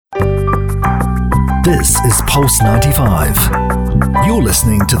This is Pulse 95. You're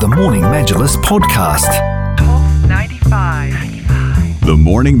listening to the Morning Majlis podcast. Pulse 95. The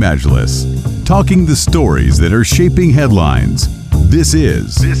Morning Majlis, talking the stories that are shaping headlines. This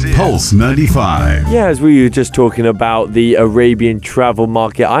is Pulse 95. Yeah, as we were just talking about the Arabian travel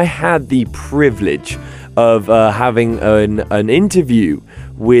market, I had the privilege of having an interview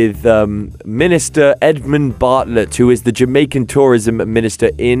with Minister Edmund Bartlett, who is the Jamaican tourism minister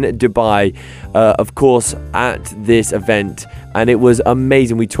in Dubai, of course, at this event. And it was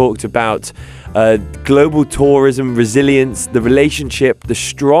amazing. We talked about global tourism, resilience, the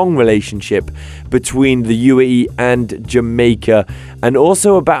strong relationship between the UAE and Jamaica, and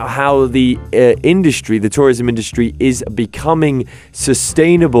also about how the tourism industry is becoming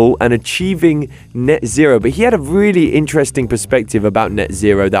sustainable and achieving net zero. But he had a really interesting perspective about net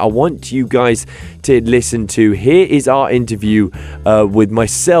zero that I want you guys to listen to. Here is our interview with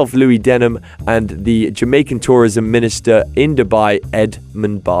myself, Louis Denham, and the Jamaican tourism minister in Dubai,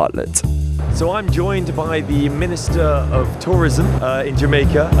 Edmund Bartlett. So I'm joined by the Minister of Tourism in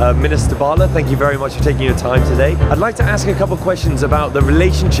Jamaica, Minister Bartlett. Thank you very much for taking your time today. I'd like to ask a couple of questions about the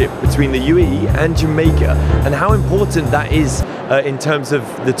relationship between the UAE and Jamaica and how important that is in terms of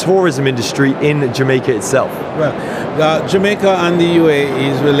the tourism industry in Jamaica itself. Well, Jamaica and the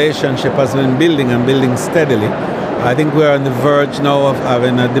UAE's relationship has been building steadily. I think we're on the verge now of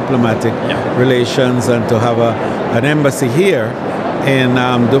having a diplomatic relations and to have an embassy here in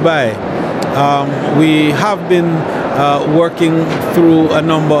Dubai. We have been working through a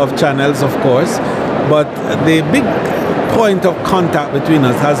number of channels, of course, but the big point of contact between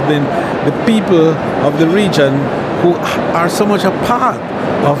us has been the people of the region who are so much a part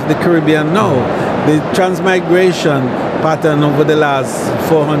of the Caribbean now. The transmigration pattern over the last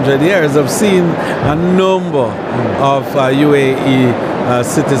 400 years have seen a number of UAE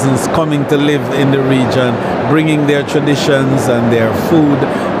citizens coming to live in the region, bringing their traditions and their food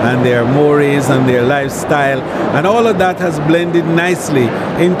and their mores and their lifestyle, and all of that has blended nicely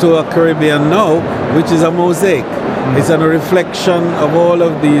into a Caribbean now, which is a mosaic. It's a reflection of all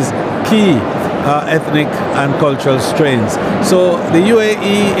of these key ethnic and cultural strains. So the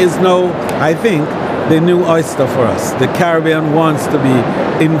UAE is now, I think, the new oyster for us. The Caribbean wants to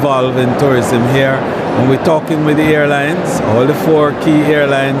be involved in tourism here, and we're talking with the airlines, all the 4 key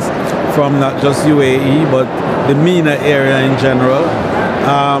airlines from not just UAE but the MENA area in general.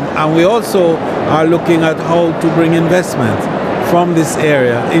 And we also are looking at how to bring investment from this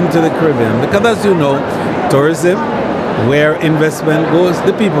area into the Caribbean, because as you know, tourism, where investment goes,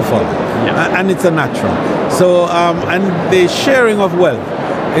 the people follow, and it's a natural. So, and the sharing of wealth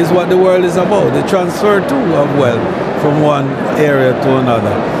is what the world is about, the transfer too of wealth from one area to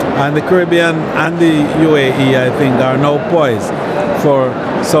another. And the Caribbean and the UAE, I think, are now poised for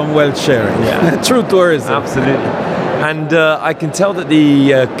some wealth sharing. True tourism. Absolutely. And I can tell that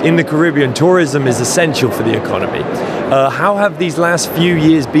in the Caribbean, tourism is essential for the economy. How have these last few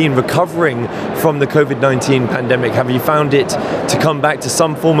years been recovering from the COVID-19 pandemic? Have you found it to come back to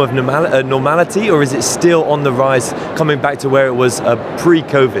some form of normality, or is it still on the rise, coming back to where it was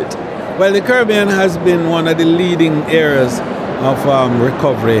pre-COVID? Well, the Caribbean has been one of the leading areas of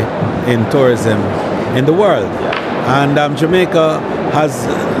recovery in tourism in the world. And Jamaica has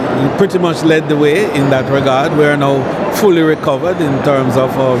pretty much led the way in that regard. We are now fully recovered in terms of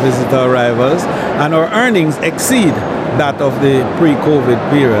our visitor arrivals, and our earnings exceed that of the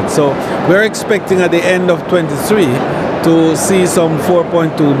pre-COVID period. So we're expecting at the end of 23 to see some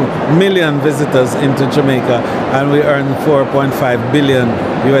 4.2 million visitors into Jamaica, and we earn $4.5 billion.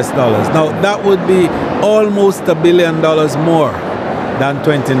 Now that would be almost $1 billion more than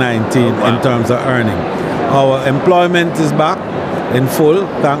 2019 in terms of earning. Our employment is back in full,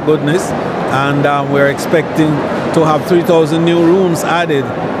 thank goodness, and we're expecting to have 3,000 new rooms added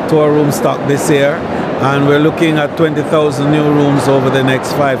to our room stock this year, and we're looking at 20,000 new rooms over the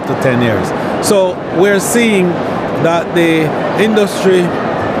next 5 to 10 years. So we're seeing that the industry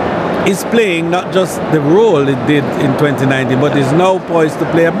is playing not just the role it did in 2019, but is now poised to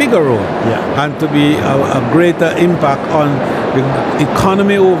play a bigger role and to be a greater impact on the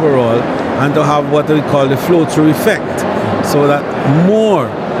economy overall, and to have what we call the flow-through effect, so that more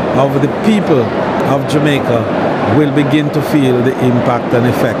of the people of Jamaica will begin to feel the impact and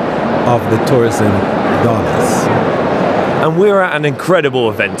effect of the tourism dollars. And we're at an incredible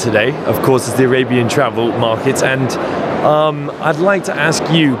event today. Of course, it's the Arabian travel market, and I'd like to ask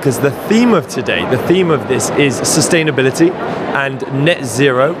you, because the theme of this is sustainability and net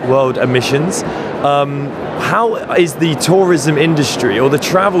zero world emissions. How is the tourism industry or the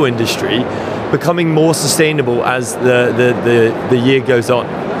travel industry becoming more sustainable as the year goes on?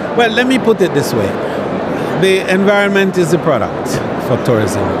 Well, let me put it this way. the environment is the product for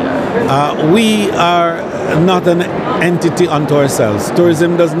tourism. We are not an entity unto ourselves.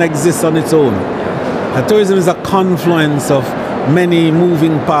 Tourism doesn't exist on its own. Tourism is a confluence of many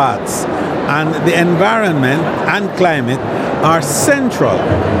moving parts, and the environment and climate are central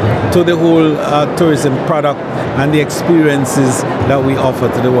to the whole tourism product and the experiences that we offer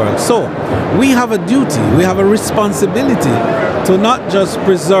to the world. So we have a duty, we have a responsibility to not just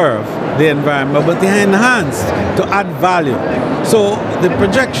preserve the environment, but to enhance, to add value. So the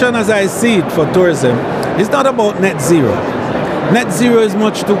projection as I see it for tourism is not about net zero. Net zero is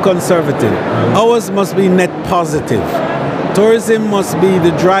much too conservative. Ours must be net positive. Tourism must be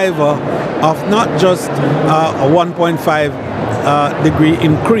the driver of not just a 1.5 degree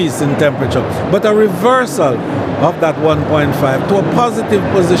increase in temperature, but a reversal of that 1.5 to a positive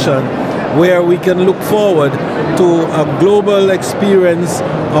position where we can look forward to a global experience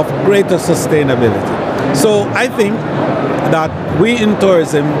of greater sustainability. So I think that we in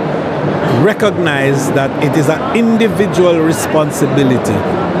tourism recognize that it is an individual responsibility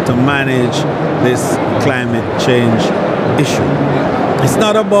to manage this climate change issue. It's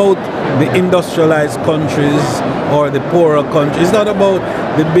not about the industrialized countries or the poorer countries. It's not about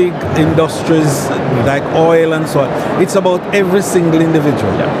the big industries like oil and so on. It's about every single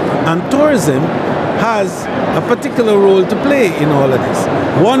individual. And tourism has a particular role to play in all of this.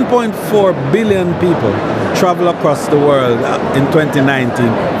 1.4 billion people travel across the world in 2019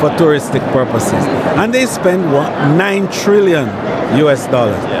 for touristic purposes. And they spend $9 trillion US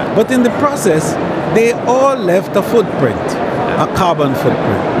dollars. But in the process, they all left a footprint, a carbon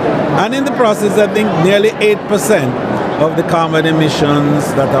footprint. And in the process, I think nearly 8% of the carbon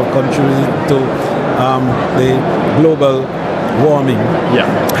emissions that have contributed to the global warming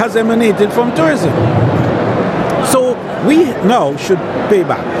has emanated from tourism. So we now should pay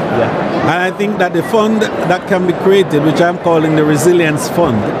back. And I think that the fund that can be created, which I'm calling the Resilience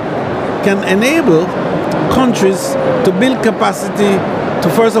Fund, can enable countries to build capacity to,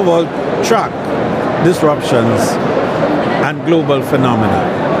 first of all, track disruptions and global phenomena.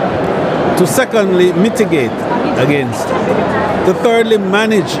 To secondly, mitigate against it. To thirdly,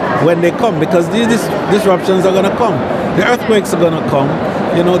 manage when they come, because these disruptions are going to come. The earthquakes are going to come.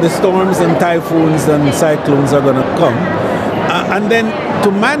 You know, the storms and typhoons and cyclones are going to come. And then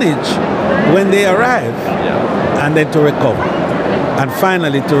to manage when they arrive, and then to recover. And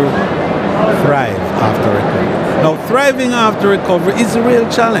finally, to thrive after recovery. Now, thriving after recovery is a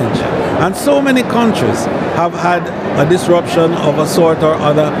real challenge. And so many countries have had a disruption of a sort or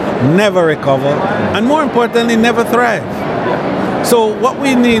other, never recover, and more importantly, never thrive. So what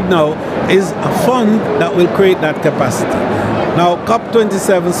we need now is a fund that will create that capacity. Now,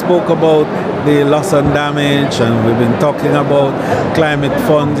 COP27 spoke about the loss and damage, and we've been talking about climate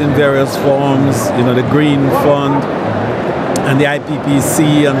funds in various forms, you know, the Green Fund and the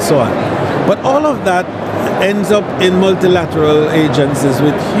IPPC and so on. But all of that ends up in multilateral agencies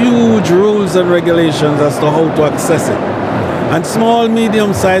with huge rules and regulations as to how to access it. And small,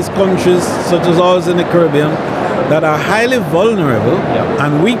 medium-sized countries, such as ours in the Caribbean, that are highly vulnerable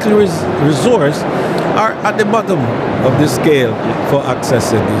and weakly resourced, are at the bottom of the scale for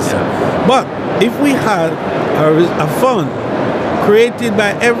accessing these. But if we had a fund created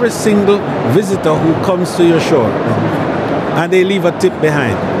by every single visitor who comes to your shore, and they leave a tip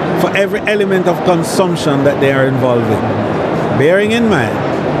behind for every element of consumption that they are involved in, bearing in mind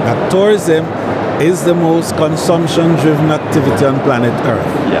that tourism is the most consumption-driven activity on planet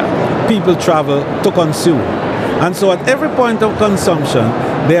Earth. People travel to consume. And so at every point of consumption,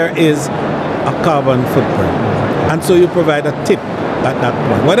 there is a carbon footprint. And so you provide a tip at that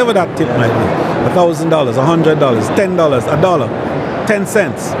point, whatever that tip might be, $1,000, $100, $10, $1, 10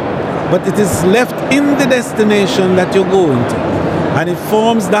 cents. But it is left in the destination that you're going to. And it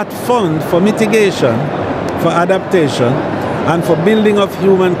forms that fund for mitigation, for adaptation, and for building of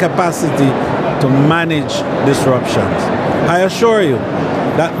human capacity to manage disruptions. I assure you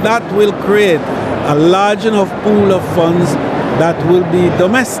that that will create a large enough pool of funds that will be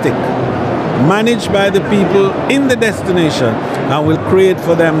domestic, managed by the people in the destination, and will create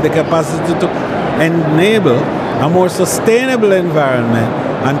for them the capacity to enable a more sustainable environment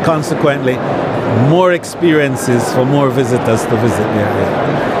and consequently more experiences for more visitors to visit the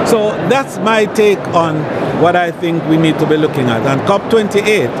area. So that's my take on what I think we need to be looking at. And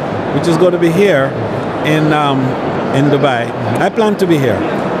COP28, which is going to be here in Dubai, I plan to be here.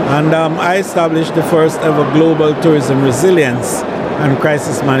 And I established the first ever Global Tourism Resilience and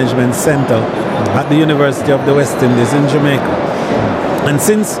Crisis Management Center at the University of the West Indies in Jamaica. And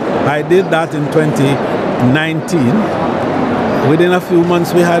since I did that in 2019, within a few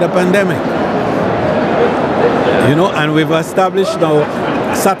months we had a pandemic. And we've established now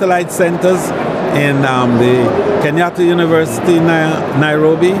satellite centers in the Kenyatta University,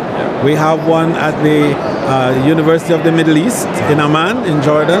 Nairobi. We have one at the University of the Middle East in Amman, in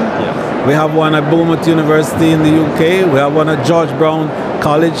Jordan. We have one at Bournemouth University in the UK. We have one at George Brown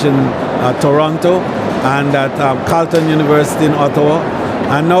College in Toronto, and at Carleton University in Ottawa.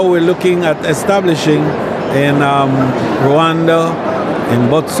 And now we're looking at establishing in Rwanda, in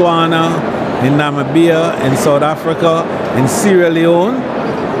Botswana, in Namibia, in South Africa, in Sierra Leone,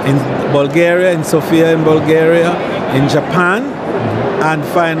 in Bulgaria, in Sofia in Bulgaria, in Japan, and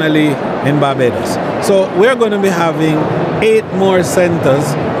finally in Barbados. So we're going to be having 8 more centers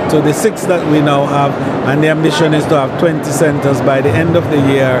to the 6 that we now have, and the ambition is to have 20 centers by the end of the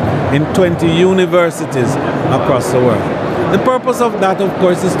year in 20 universities across the world. The purpose of that, of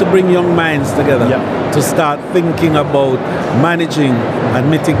course, is to bring young minds together to start thinking about managing and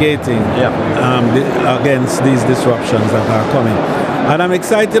mitigating against these disruptions that are coming. And I'm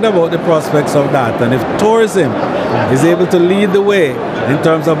excited about the prospects of that. And if tourism is able to lead the way in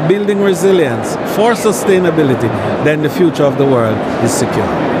terms of building resilience for sustainability, then the future of the world is secure.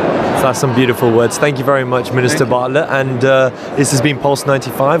 That's some beautiful words. Thank you very much, Minister Bartlett. And this has been Pulse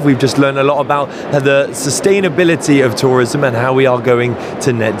 95. We've just learned a lot about the sustainability of tourism and how we are going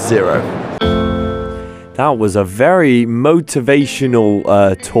to net zero. That was a very motivational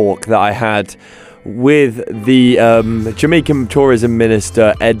talk that I had with the Jamaican Tourism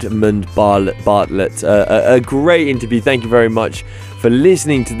Minister, Edmund Bartlett. A great interview. Thank you very much for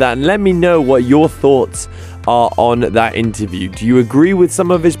listening to that. And let me know what your thoughts are on that interview. Do you agree with some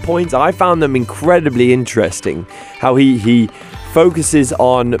of his points? I found them incredibly interesting. How he focuses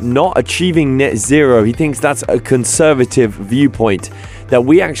on not achieving net zero. He thinks that's a conservative viewpoint, that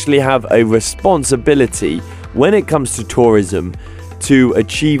we actually have a responsibility when it comes to tourism to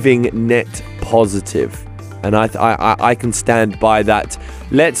achieving net positive. And I can stand by that.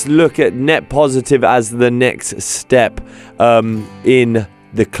 Let's look at net positive as the next step in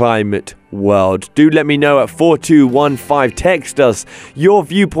the climate world. Do let me know at 4215. Text us your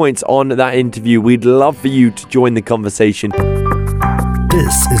viewpoints on that interview. We'd love for you to join the conversation.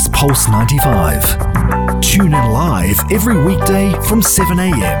 This is Pulse 95. Tune in live every weekday from 7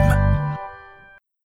 a.m.